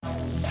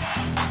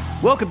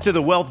Welcome to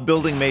the Wealth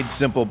Building Made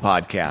Simple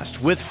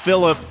podcast with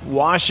Philip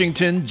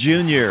Washington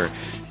Jr.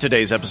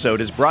 Today's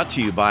episode is brought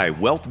to you by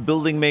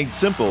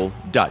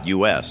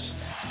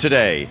wealthbuildingmadesimple.us.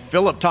 Today,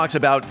 Philip talks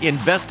about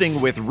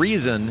investing with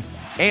reason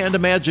and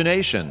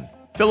imagination.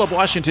 Philip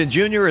Washington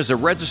Jr. is a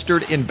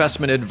registered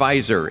investment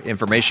advisor.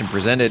 Information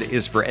presented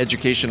is for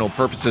educational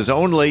purposes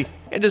only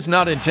and does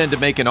not intend to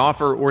make an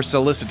offer or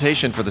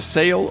solicitation for the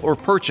sale or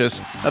purchase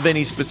of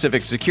any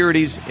specific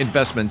securities,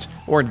 investments,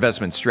 or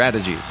investment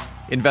strategies.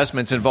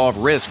 Investments involve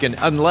risk and,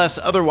 unless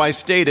otherwise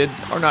stated,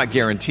 are not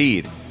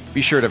guaranteed.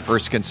 Be sure to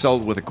first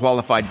consult with a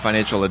qualified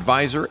financial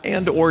advisor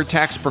and/or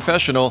tax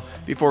professional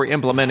before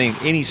implementing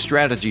any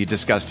strategy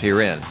discussed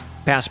herein.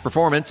 Past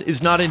performance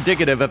is not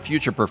indicative of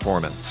future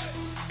performance.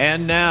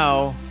 And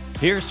now,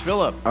 here's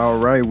Philip. All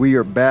right, we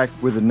are back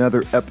with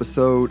another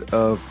episode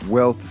of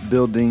Wealth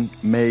Building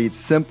Made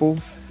Simple.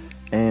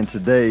 And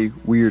today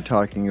we are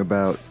talking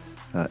about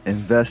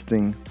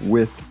investing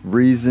with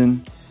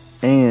reason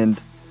and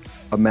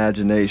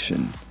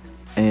imagination.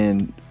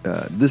 And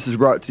this is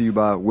brought to you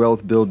by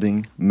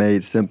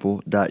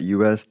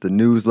wealthbuildingmadesimple.us, the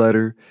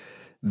newsletter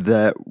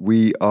that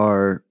we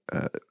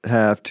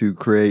have to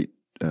create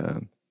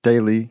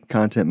daily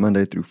content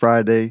Monday through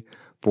Friday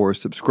for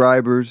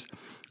subscribers.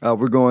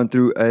 We're going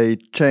through a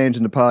change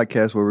in the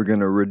podcast where we're going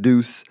to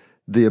reduce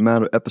the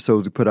amount of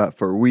episodes we put out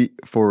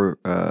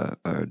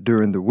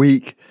during the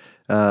week,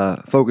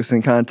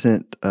 focusing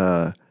content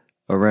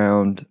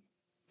around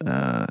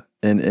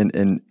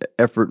and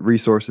effort,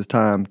 resources,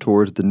 time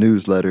towards the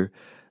newsletter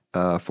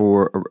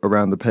for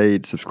around the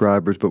paid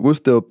subscribers. But we'll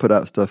still put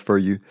out stuff for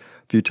you a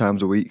few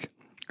times a week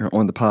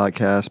on the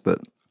podcast. But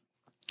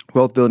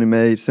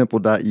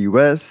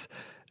wealthbuildingmadesimple.us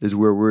is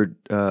where we're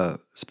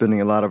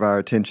spending a lot of our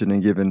attention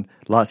and giving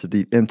lots of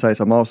deep insights.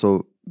 I'm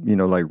also,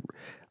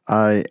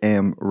 I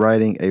am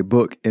writing a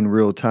book in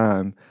real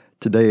time.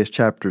 Today is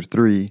chapter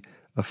 3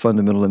 of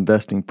Fundamental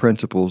Investing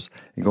Principles,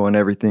 and going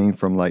everything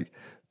from like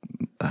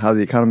how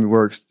the economy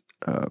works,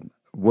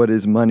 what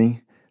is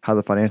money, how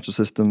the financial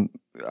system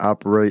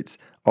operates,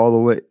 all the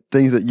way,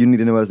 things that you need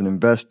to know as an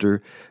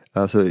investor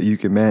so that you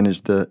can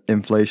manage the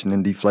inflation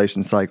and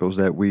deflation cycles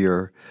that we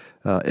are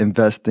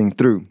investing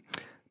through.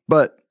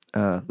 But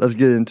let's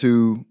get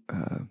into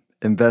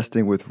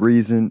investing with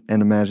reason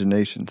and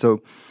imagination.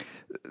 So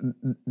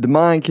the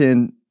mind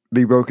can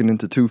be broken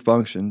into two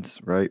functions,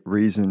 right?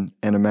 Reason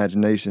and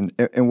imagination.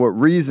 And what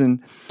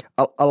reason,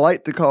 I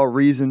like to call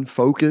reason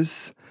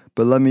focus,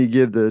 but let me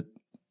give the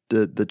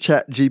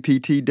Chat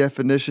GPT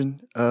definition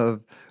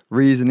of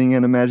reasoning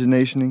and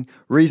imagination.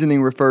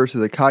 Reasoning refers to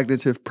the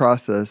cognitive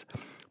process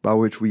by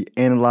which we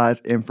analyze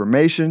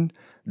information,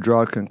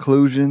 draw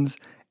conclusions,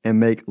 and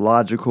make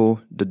logical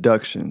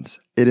deductions.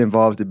 It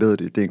involves the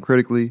ability to think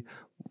critically,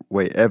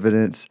 weigh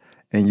evidence,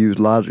 and use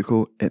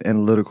logical and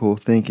analytical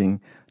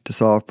thinking to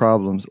solve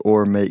problems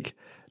or make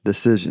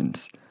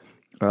decisions.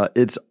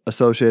 It's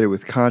associated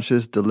with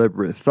conscious,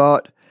 deliberate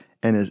thought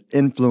and is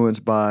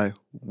influenced by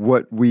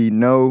what we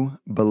know,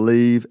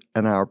 believe,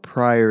 and our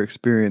prior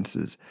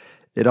experiences.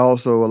 It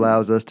also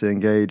allows us to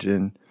engage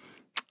in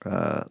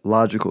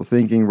logical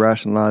thinking,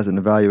 rationalize, and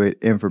evaluate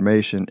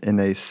information in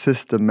a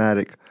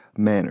systematic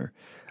manner.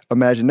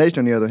 Imagination,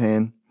 on the other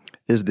hand,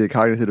 is the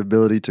cognitive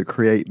ability to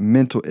create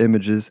mental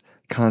images,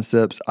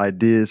 concepts,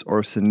 ideas,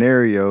 or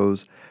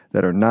scenarios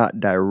that are not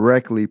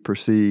directly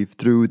perceived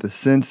through the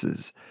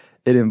senses.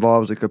 It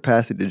involves the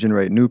capacity to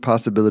generate new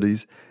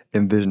possibilities,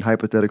 envision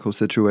hypothetical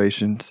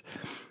situations,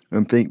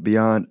 and think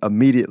beyond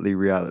immediate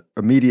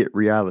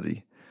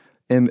reality.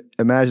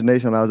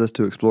 Imagination allows us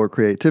to explore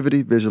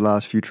creativity,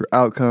 visualize future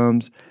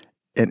outcomes,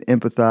 and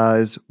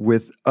empathize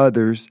with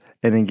others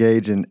and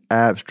engage in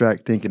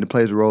abstract thinking. It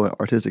plays a role in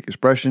artistic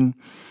expression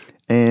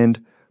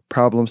and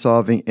problem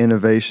solving,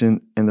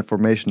 innovation, and the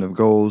formation of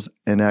goals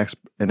and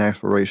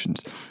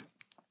aspirations.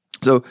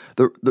 So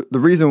the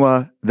reason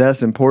why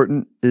that's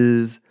important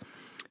is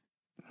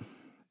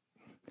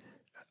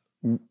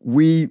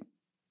we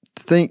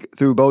think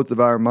through both of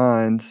our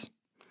minds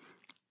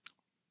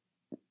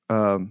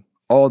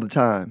all the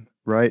time,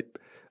 right?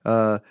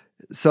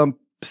 Some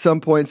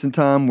points in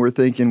time we're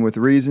thinking with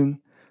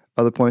reason,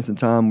 other points in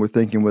time we're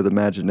thinking with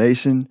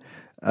imagination.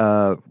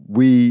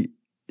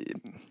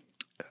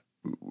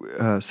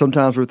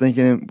 Sometimes we're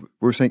thinking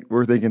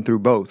through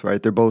both,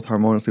 right? They're both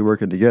harmoniously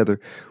working together,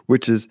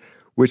 which is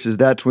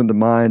that's when the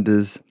mind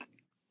is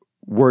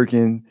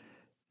working.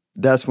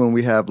 That's when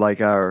we have like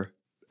our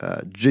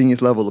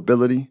genius level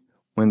ability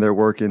when they're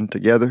working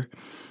together.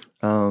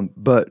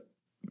 But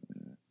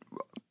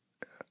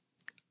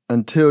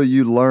until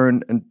you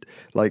learn, and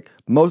like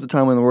most of the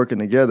time when they're working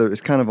together,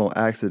 it's kind of on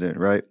accident,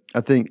 right?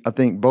 I think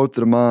both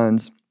of the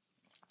minds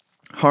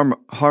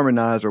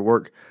harmonize or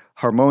work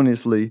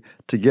harmoniously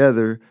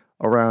together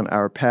around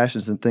our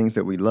passions and things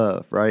that we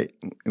love, right?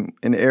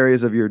 In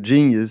areas of your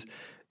genius,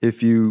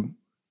 if you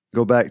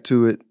go back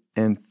to it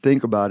and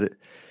think about it,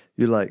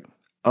 you're like,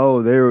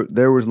 oh,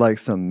 there was like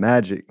some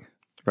magic,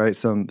 right?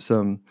 Some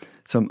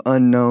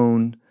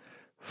unknown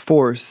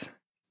force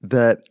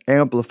that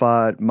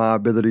amplified my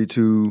ability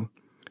to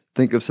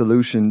think of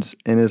solutions,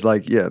 and it's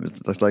like, yeah,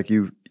 it's like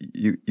you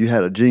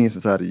had a genius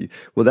inside of you.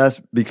 Well,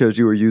 that's because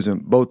you were using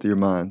both of your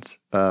minds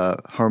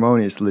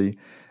harmoniously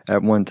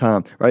at one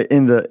time, right?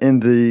 In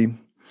the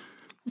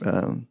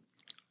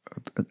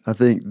I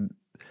think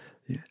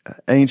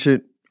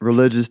ancient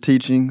religious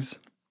teachings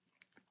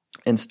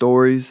and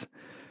stories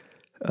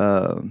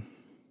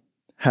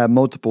have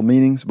multiple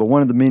meanings, but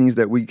one of the meanings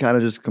that we kind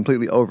of just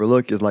completely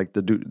overlook is like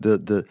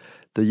the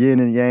yin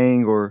and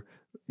yang, or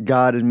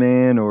God and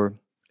man, or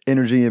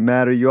energy and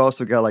matter. You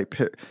also got like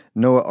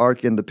Noah,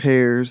 Ark, and the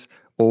pairs,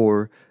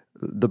 or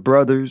the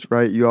brothers,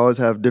 right? You always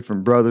have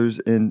different brothers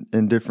in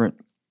different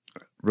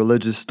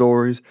religious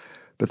stories,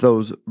 but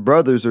those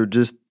brothers are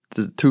just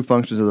the two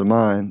functions of the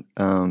mind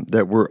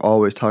that we're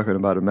always talking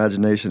about: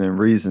 imagination and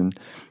reason.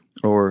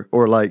 Or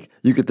like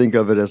you could think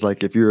of it as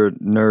like, if you're a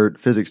nerd,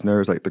 physics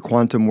nerd, like the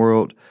quantum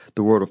world,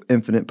 the world of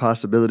infinite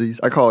possibilities.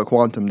 I call it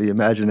quantum the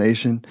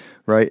imagination,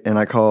 right? And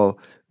I call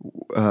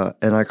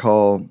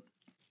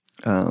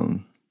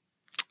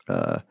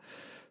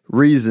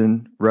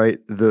reason, right,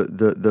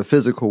 the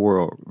physical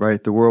world,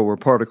 right, the world where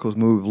particles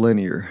move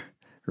linear,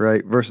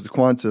 right, versus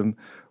quantum,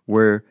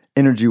 where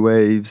energy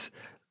waves,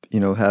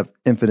 have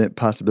infinite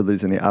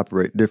possibilities and they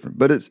operate different.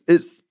 But it's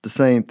the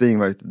same thing,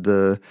 right?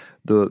 The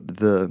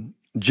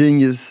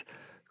genius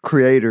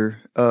creator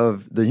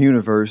of the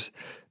universe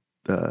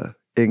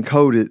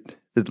encoded.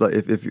 It's like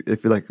if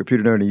you're like a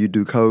computer nerd and you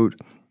do code,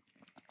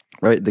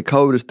 right? The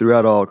code is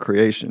throughout all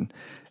creation,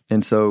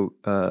 and so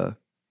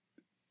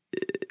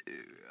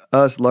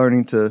us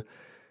learning to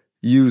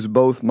use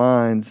both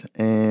minds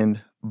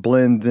and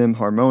blend them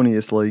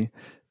harmoniously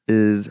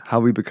is how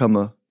we become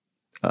a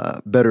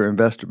better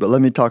investor. But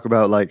let me talk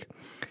about like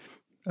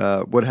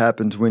what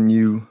happens when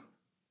you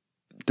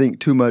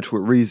think too much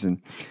with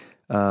reason.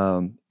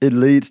 It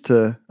leads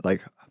to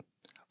like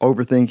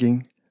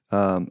overthinking,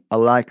 a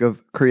lack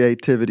of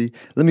creativity.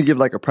 Let me give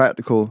like a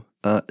practical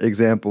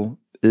example.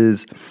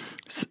 Is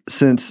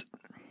since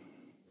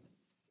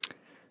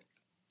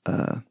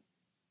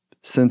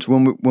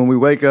when we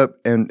wake up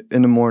and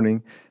in the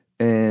morning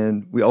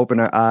and we open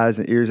our eyes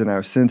and ears and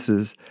our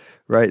senses,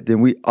 right?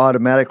 Then we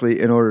automatically,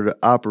 in order to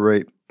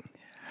operate,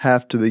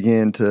 have to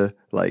begin to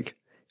like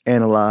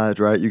analyze,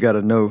 right? You got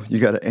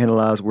to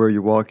analyze where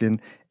you're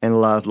walking,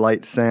 analyze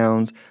light,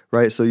 sounds,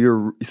 right? So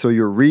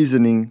your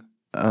reasoning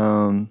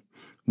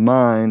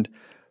mind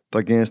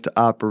begins to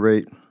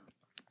operate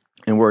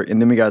and work.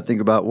 And then we got to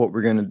think about what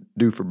we're going to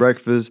do for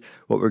breakfast,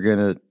 what we're going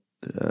to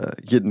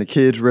getting the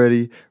kids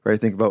ready,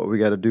 right? Think about what we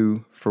got to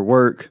do for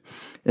work.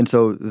 And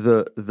so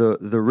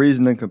the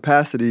reasoning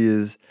capacity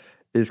is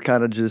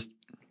kind of just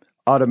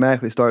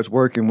automatically starts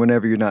working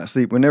whenever you're not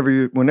asleep.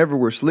 Whenever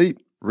we're asleep,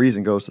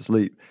 reason goes to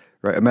sleep,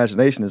 right?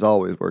 Imagination is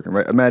always working,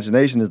 right?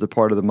 Imagination is the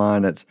part of the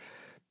mind that's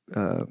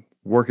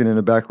working in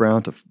the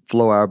background to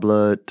flow our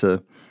blood,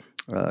 to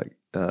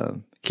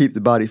keep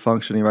the body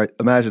functioning, right?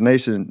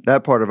 Imagination,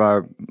 that part of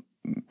our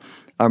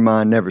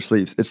mind never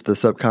sleeps. It's the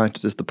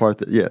subconscious. It's the part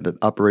that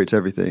operates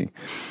everything,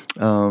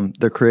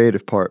 the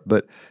creative part.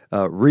 But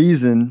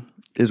reason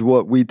is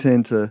what we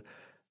tend to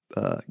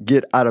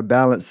get out of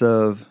balance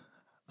of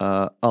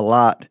a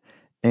lot,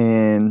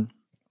 and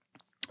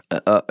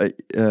when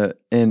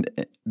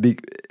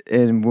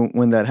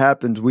that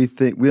happens, we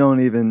think we don't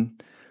even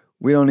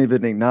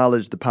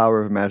acknowledge the power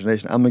of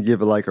imagination. I'm gonna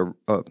give it like a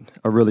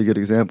really good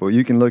example.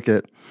 You can look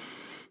at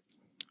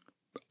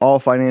all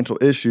financial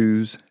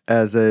issues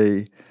as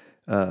a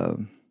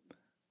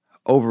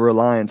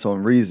over-reliance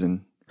on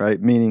reason, right?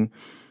 Meaning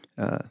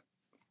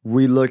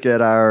we look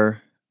at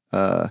our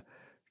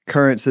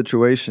current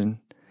situation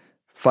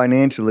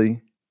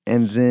financially,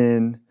 and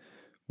then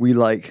we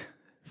like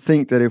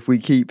think that if we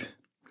keep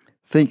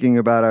thinking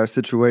about our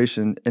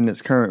situation in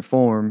its current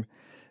form,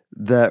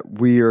 that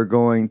we are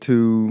going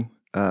to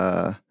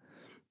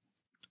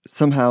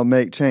somehow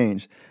make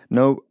change.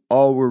 No,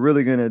 all we're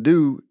really going to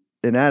do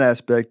in that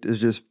aspect is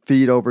just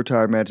feed over to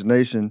our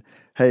imagination.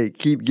 Hey,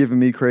 keep giving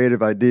me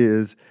creative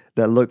ideas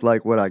that look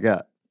like what I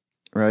got,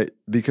 right?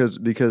 Because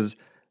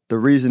the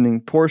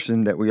reasoning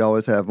portion that we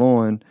always have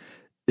on,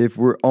 if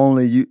we're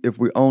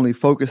only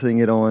focusing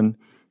it on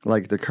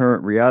like the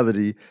current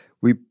reality,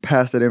 we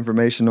pass that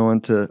information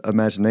on to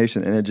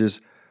imagination, and it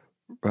just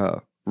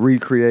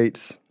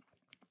recreates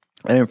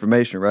that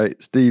information, right?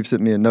 Steve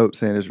sent me a note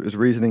saying is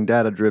reasoning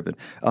data driven?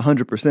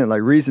 100%.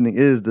 Like reasoning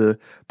is the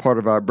part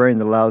of our brain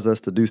that allows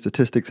us to do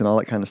statistics and all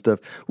that kind of stuff,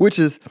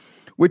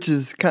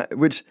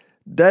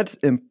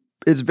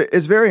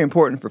 it's very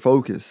important for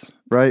focus,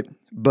 right?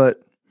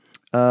 But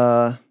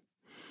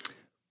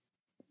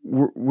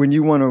when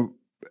you want to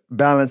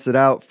balance it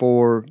out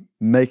for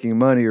making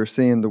money or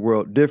seeing the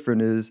world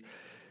different, is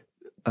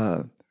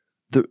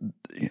the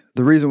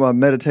reason why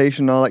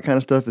meditation and all that kind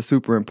of stuff is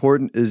super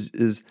important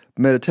is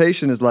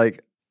meditation is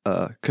like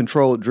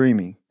controlled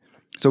dreaming.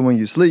 So when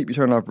you sleep, you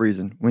turn off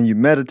reason. When you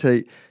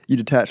meditate, you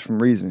detach from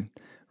reason,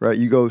 right?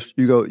 You go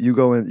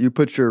and you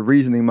put your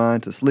reasoning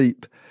mind to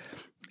sleep,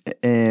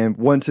 and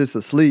once it's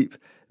asleep,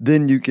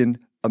 then you can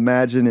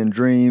imagine and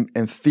dream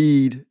and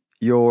feed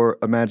your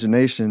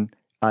imagination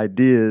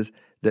ideas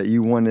that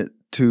you wanted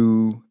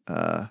to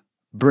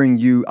bring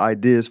you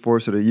ideas for,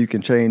 so that you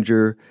can change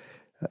your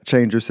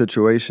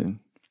situation,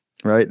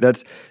 right?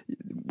 That's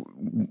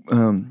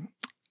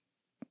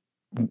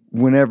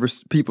whenever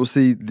people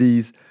see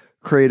these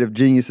creative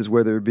geniuses,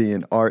 whether it be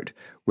in art,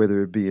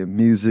 whether it be in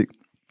music,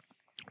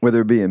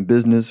 whether it be in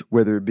business,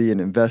 whether it be in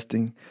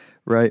investing,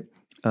 right?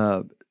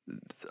 A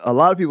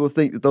lot of people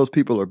think that those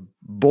people are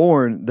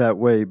born that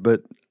way,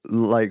 but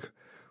like,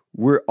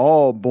 we're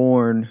all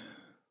born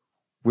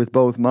with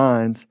both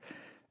minds,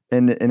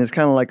 and it's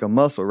kind of like a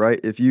muscle, right?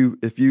 If you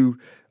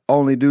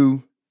only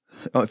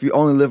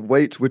lift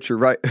weights with your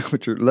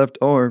with your left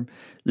arm,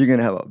 you're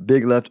gonna have a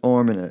big left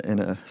arm and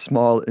a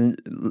small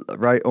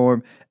right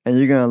arm, and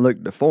you're gonna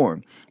look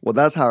deformed. Well,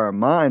 that's how our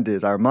mind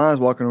is. Our mind's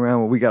walking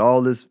around where we got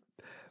all this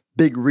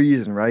big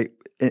reason, right?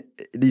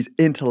 These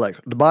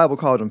intellect. The Bible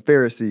called them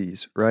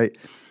Pharisees, right?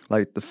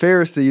 Like, the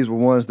Pharisees were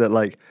ones that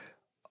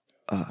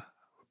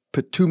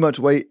put too much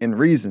weight in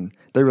reason.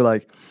 They were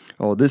like,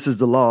 oh, this is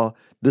the law.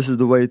 This is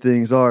the way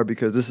things are,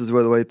 because this is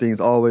the way things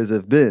always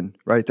have been,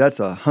 right? That's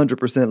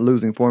 100%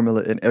 losing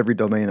formula in every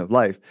domain of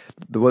life.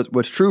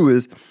 What's true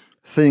is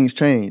things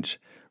change,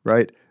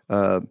 right?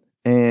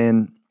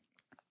 And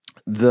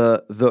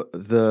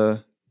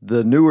the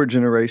newer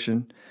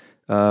generation,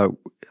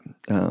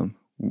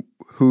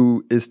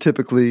 who is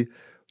typically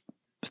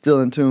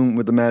still in tune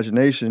with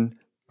imagination,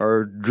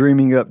 are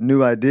dreaming up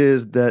new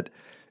ideas that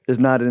is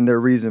not in their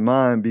reasoned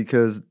mind,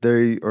 because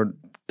they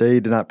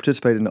did not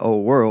participate in the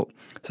old world.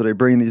 So they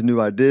bring these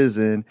new ideas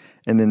in,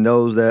 and then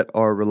those that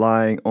are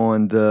relying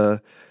on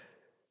the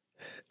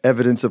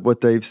evidence of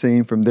what they've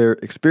seen from their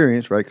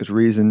experience, right? Because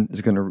reason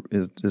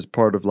is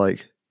part of,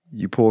 like,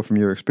 you pull from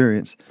your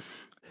experience.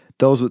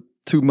 Those with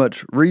too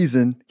much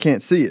reason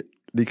can't see it,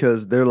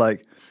 because they're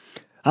like,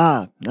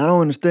 I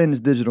don't understand this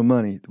digital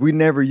money. We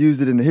never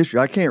used it in the history.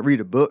 I can't read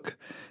a book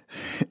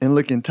and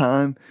look in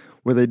time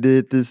where they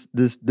did this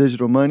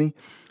digital money.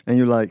 And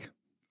you're like,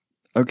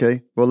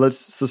 okay, well, let's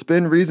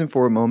suspend reason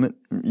for a moment.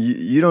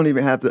 You don't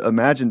even have to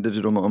imagine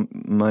digital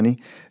money.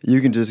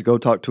 You can just go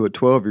talk to a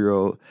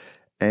 12-year-old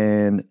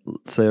and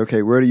say,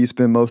 okay, where do you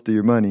spend most of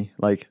your money?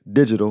 Like,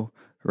 digital,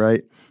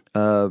 right?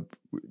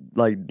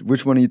 Like,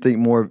 which one do you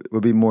think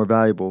would be more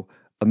valuable?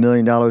 $1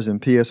 million in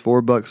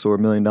PS4 bucks, or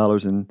 $1 million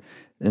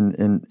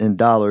in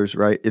dollars,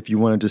 right? If you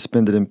wanted to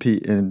spend it in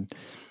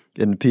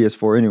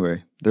PS4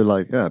 anyway. They're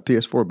like, yeah,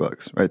 PS4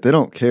 bucks, right? They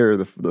don't care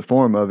the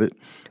form of it,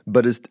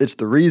 but it's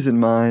the reason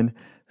mind,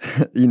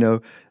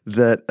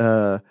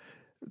 that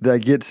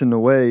gets in the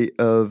way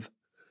of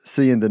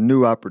seeing the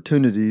new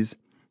opportunities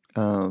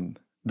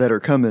that are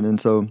coming. And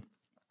so,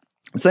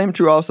 the same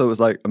true also is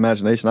like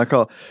imagination. I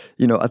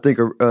think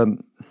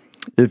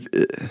if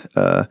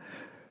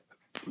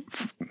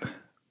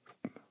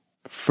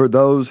for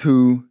those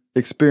who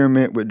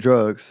experiment with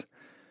drugs,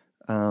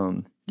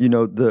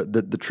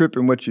 the trip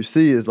in what you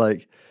see is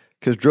like,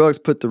 because drugs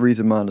put the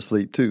reason mind to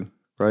sleep too,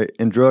 right?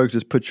 And drugs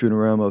just put you in the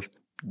realm of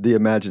the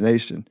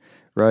imagination,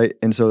 right?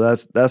 And so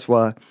that's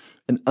why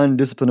an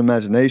undisciplined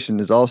imagination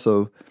is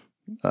also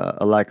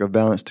a lack of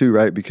balance too,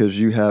 right? Because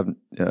you have,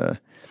 if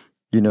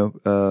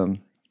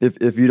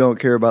you don't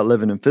care about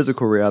living in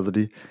physical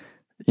reality,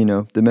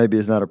 then maybe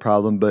it's not a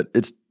problem. But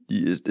it's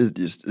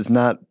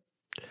not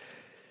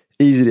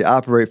easy to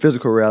operate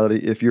physical reality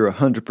if you're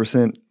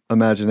 100%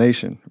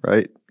 imagination,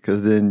 right?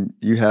 Because then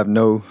you have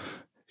no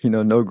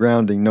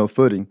grounding, no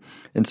footing.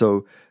 And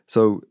so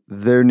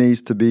there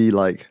needs to be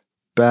like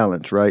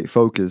balance, right?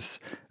 Focus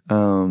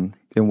in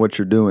what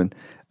you're doing.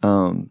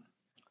 And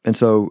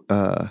so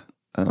I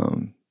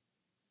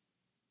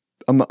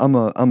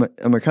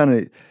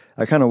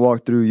kind of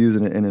walk through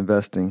using it in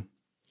investing,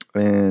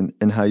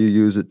 and how you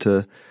use it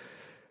to,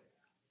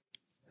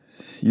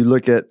 you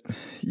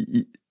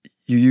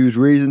use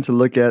reason to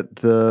look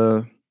at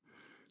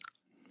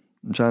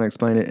I'm trying to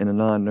explain it in a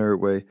non-nerd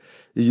way.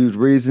 You use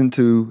reason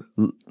to,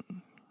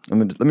 let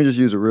me just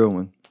use a real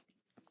one.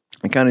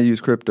 I kind of use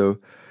crypto,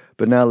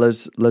 but now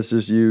let's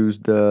just use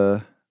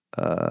the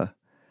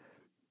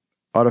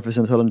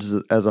artificial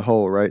intelligence as a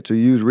whole, right? So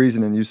you use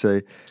reason and you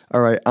say,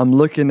 all right, I'm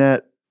looking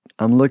at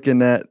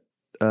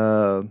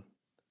the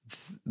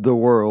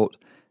world,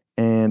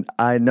 and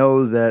I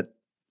know that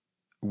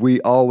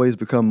we always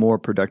become more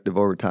productive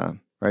over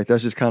time, right?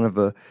 That's just kind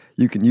of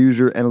you can use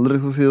your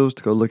analytical skills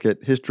to go look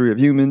at history of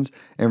humans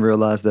and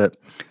realize that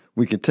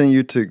we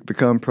continue to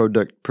become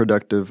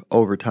productive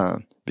over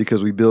time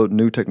because we build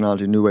new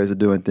technology, new ways of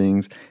doing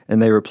things,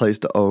 and they replace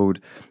the old.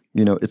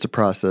 It's a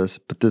process,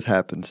 but this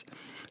happens.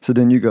 So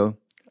then you go,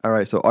 all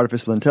right, so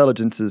artificial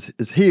intelligence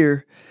is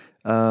here,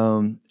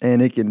 and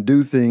it can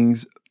do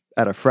things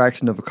at a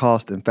fraction of a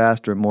cost and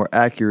faster and more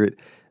accurate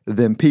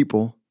than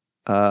people.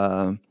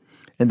 And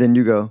then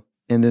you go,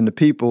 and then the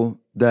people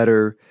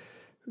that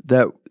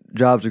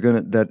jobs it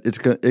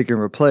can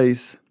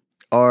replace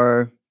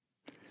are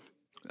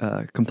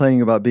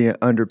complaining about being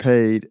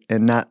underpaid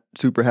and not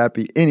super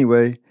happy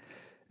anyway.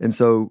 And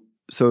so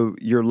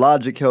your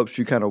logic helps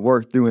you kind of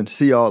work through and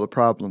see all the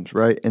problems,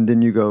 right? And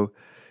then you go,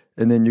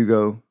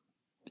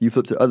 you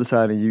flip to the other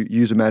side and you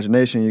use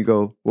imagination. You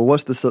go, well,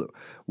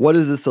 what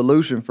is the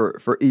solution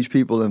for each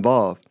people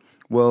involved?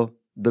 Well,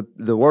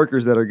 the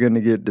workers that are going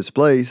to get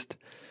displaced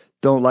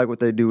don't like what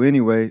they do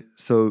anyway.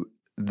 So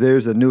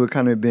there's a new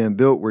economy being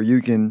built where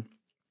you can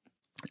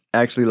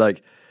actually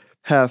like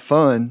have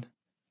fun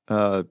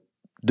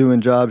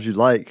doing jobs you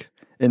like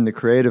in the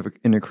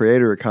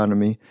creator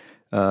economy.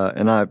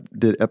 And I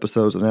did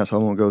episodes on that, so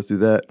I won't go through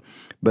that.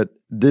 But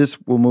this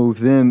will move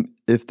them,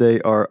 if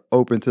they are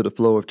open to the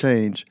flow of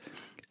change,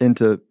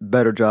 into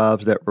better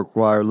jobs that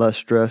require less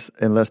stress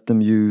and less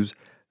them use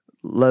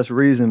less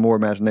reason, more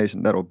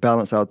imagination. That'll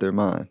balance out their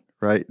mind,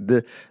 right?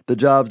 The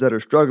jobs that are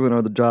struggling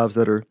are the jobs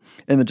that are,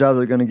 and the jobs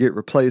that are going to get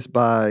replaced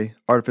by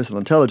artificial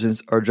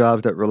intelligence are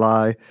jobs that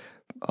rely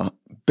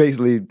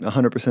basically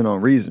 100%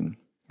 on reason,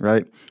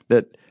 right?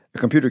 That a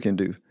computer can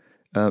do.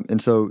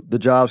 And so the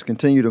jobs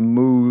continue to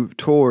move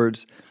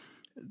towards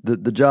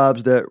the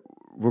jobs that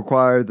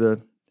require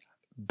the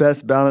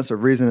best balance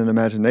of reason and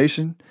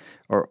imagination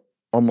are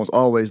almost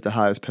always the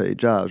highest paid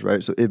jobs,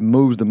 right? So it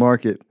moves the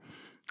market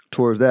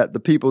towards that. The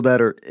people that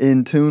are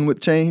in tune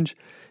with change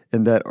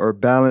and that are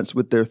balanced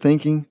with their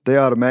thinking, they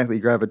automatically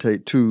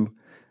gravitate to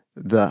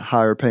the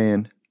higher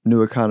paying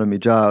new economy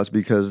jobs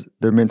because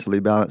they're mentally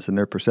balanced and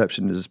their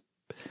perception is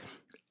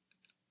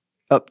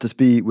up to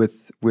speed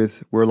with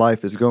where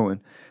life is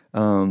going.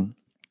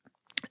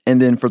 And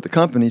then for the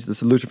companies, the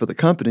solution for the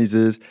companies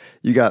is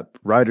you got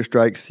writer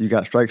strikes, you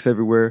got strikes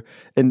everywhere,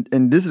 and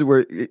this is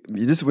where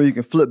you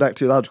can flip back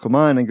to your logical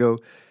mind and go,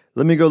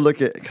 let me go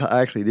look at.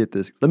 I actually did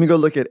this. Let me go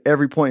look at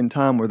every point in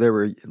time where there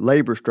were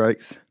labor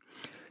strikes,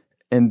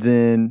 and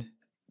then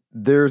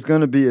there's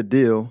going to be a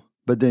deal.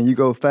 But then you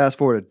go fast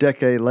forward a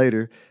decade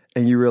later,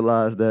 and you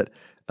realize that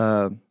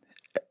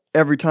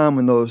every time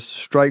when those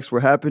strikes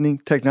were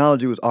happening,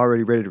 technology was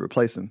already ready to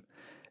replace them,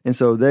 and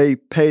so they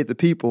paid the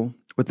people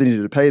what they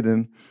needed to pay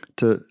them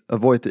to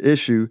avoid the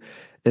issue,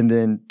 and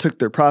then took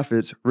their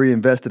profits,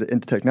 reinvested it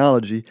into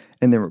technology,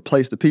 and then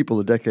replaced the people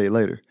a decade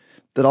later.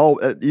 That all,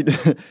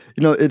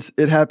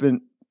 it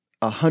happened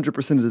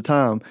 100% of the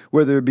time.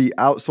 Whether it be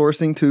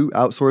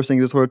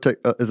outsourcing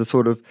is a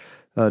sort of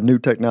new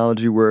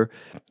technology where,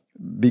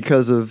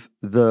 because of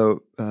the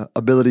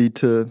ability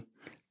to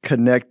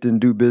connect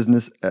and do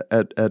business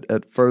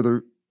at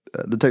further,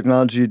 the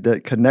technology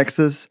that connects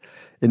us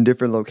in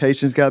different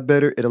locations got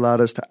better. It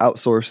allowed us to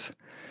outsource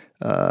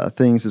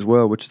things as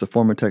well, which is a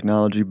form of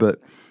technology. But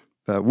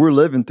we're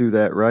living through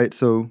that, right?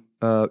 So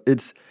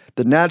it's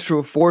the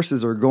natural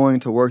forces are going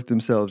to work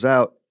themselves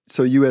out.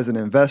 So you as an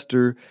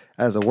investor,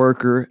 as a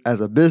worker,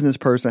 as a business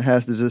person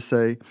has to just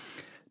say,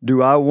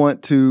 do I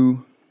want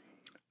to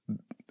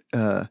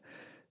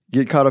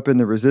get caught up in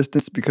the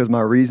resistance because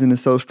my reason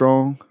is so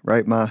strong,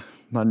 right? My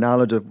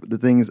knowledge of the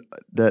things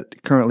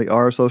that currently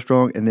are so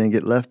strong and then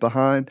get left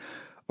behind?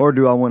 Or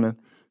do I want to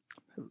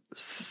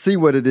see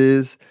what it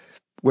is,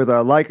 whether I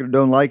like it or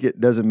don't like it,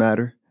 doesn't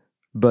matter,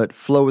 but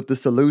flow with the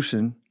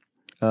solution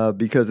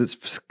because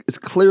it's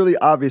clearly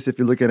obvious if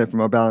you look at it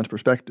from a balanced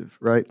perspective,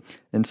 right?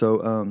 And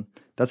so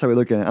that's how we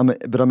look at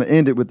it. But I'm gonna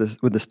end it with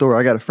the story.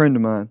 I got a friend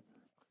of mine.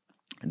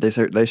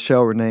 They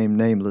shall remain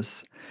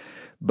nameless,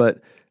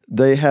 but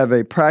they have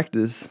a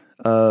practice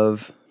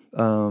of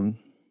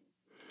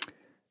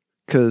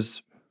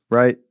because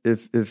right,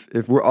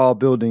 if we're all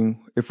building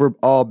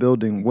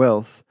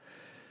wealth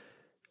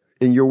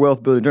in your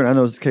wealth building journey, I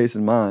know it's the case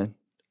in mine.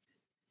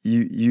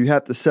 You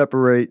have to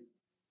separate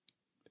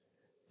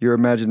your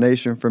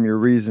imagination from your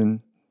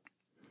reason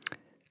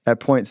at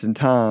points in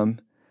time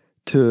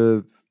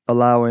to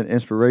allow an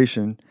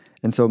inspiration.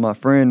 And so my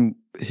friend,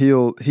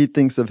 he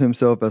thinks of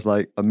himself as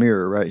like a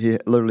mirror, right? He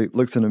literally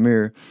looks in a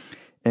mirror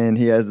and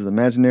he has his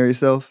imaginary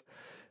self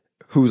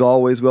who's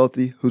always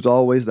wealthy, who's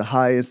always the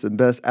highest and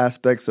best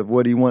aspects of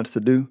what he wants to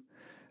do,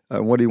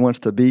 what he wants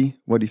to be,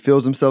 what he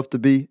feels himself to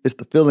be. It's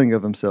the feeling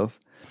of himself.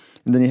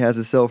 And then he has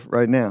himself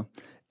right now.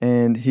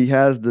 And he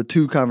has the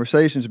two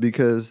conversations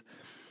because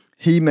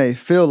he may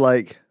feel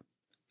like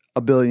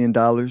 $1 billion,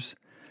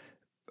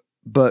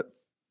 but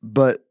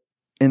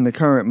in the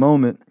current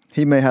moment,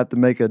 he may have to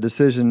make a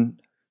decision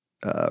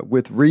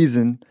with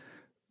reason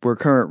where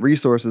current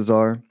resources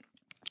are.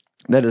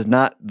 That is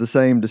not the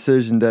same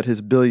decision that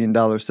his $1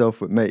 billion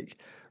self would make,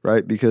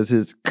 right? Because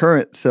his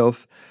current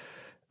self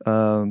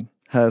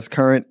has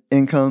current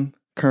income,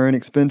 current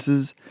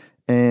expenses,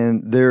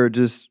 and there are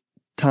just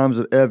times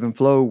of ebb and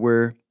flow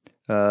where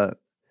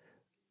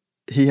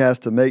he has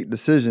to make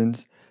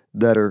decisions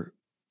that are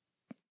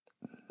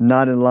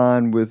not in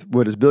line with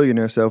what his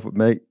billionaire self would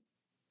make.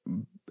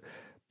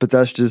 But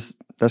that's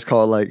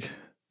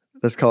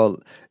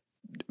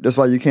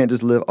why you can't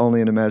just live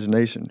only in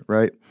imagination,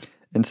 right?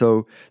 And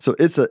so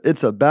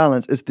it's a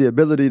balance. It's the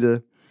ability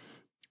to,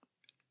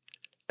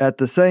 at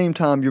the same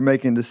time you're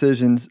making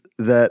decisions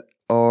that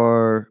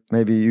are,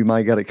 maybe you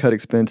might got to cut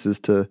expenses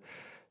to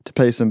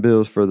pay some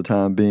bills for the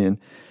time being.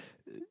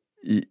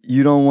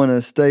 You don't want to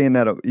stay in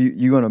that.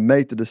 You're going to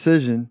make the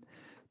decision,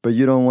 but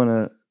you don't want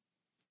to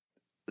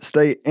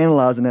stay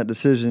analyzing that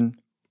decision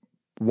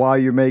while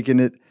you're making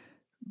it,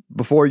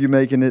 before you're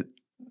making it,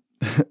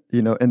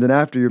 and then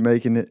after you're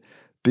making it,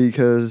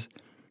 because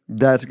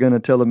that's going to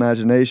tell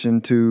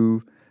imagination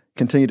to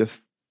continue to,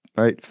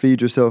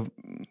 feed yourself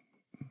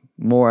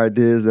more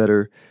ideas that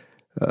are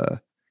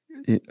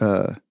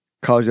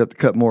cause you have to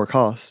cut more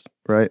costs,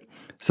 right?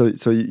 So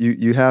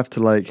you have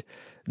to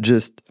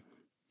just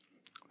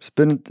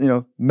spend,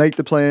 make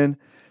the plan,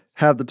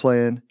 have the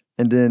plan,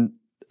 and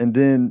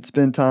then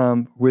spend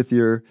time with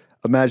your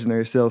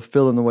imaginary self,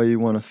 feeling the way you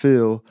want to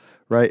feel,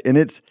 right? And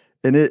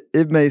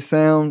it may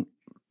sound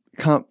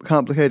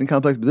complicated and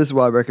complex, but this is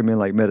why I recommend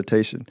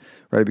meditation,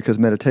 right? Because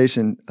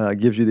meditation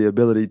gives you the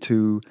ability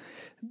to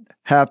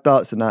have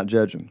thoughts and not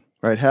judge them,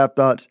 right? Have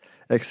thoughts,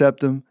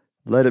 accept them,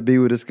 let it be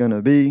what it's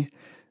gonna be,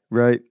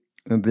 right?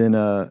 And then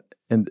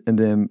and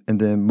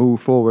then move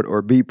forward,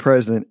 or be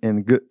present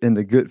in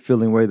the good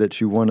feeling way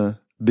that you want to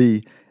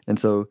be. And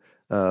so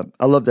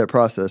I love that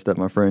process that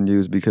my friend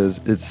used, because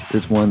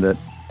it's one that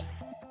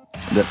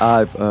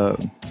I've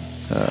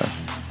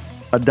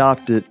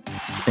adopted,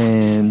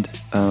 and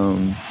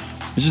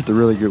it's just a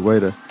really good way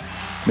to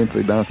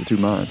mentally balance the two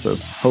minds. So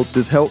hope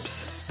this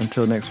helps.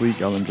 Until next week,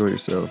 y'all enjoy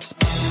yourselves.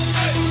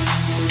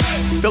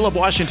 Philip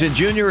Washington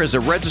Jr. is a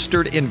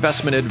registered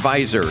investment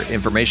advisor.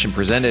 Information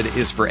presented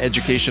is for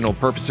educational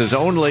purposes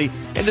only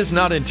and does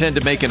not intend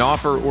to make an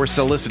offer or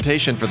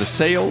solicitation for the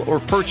sale or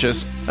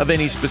purchase of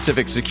any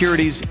specific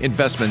securities,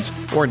 investments,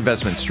 or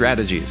investment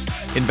strategies.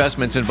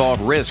 Investments involve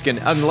risk and,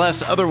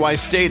 unless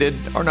otherwise stated,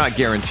 are not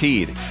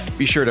guaranteed.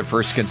 Be sure to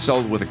first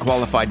consult with a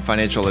qualified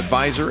financial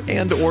advisor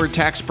and/or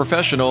tax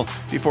professional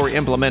before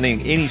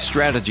implementing any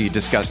strategy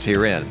discussed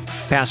herein.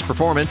 Past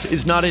performance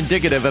is not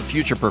indicative of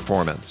future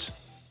performance.